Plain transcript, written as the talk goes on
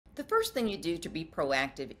The first thing you do to be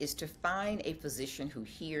proactive is to find a physician who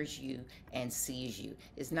hears you and sees you,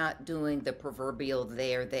 is not doing the proverbial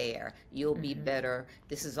there, you'll be better,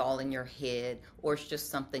 this is all in your head, or it's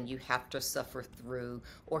just something you have to suffer through,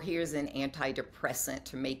 or here's an antidepressant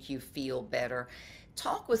to make you feel better.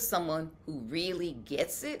 Talk with someone who really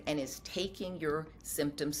gets it and is taking your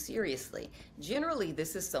symptoms seriously. Generally,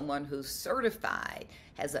 this is someone who's certified,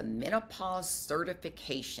 has a menopause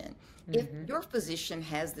certification. If your physician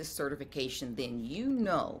has this certification, then you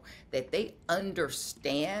know that they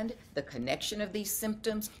understand the connection of these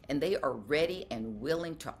symptoms and they are ready and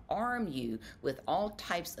willing to arm you with all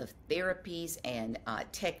types of therapies and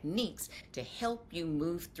techniques to help you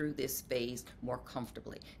move through this phase more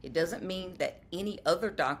comfortably. It doesn't mean that any other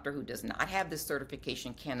doctor who does not have this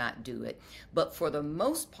certification cannot do it, but for the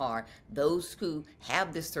most part, those who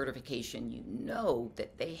have this certification, you know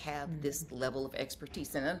that they have this level of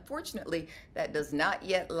expertise. And unfortunately, that does not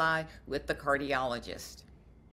yet lie with the cardiologist.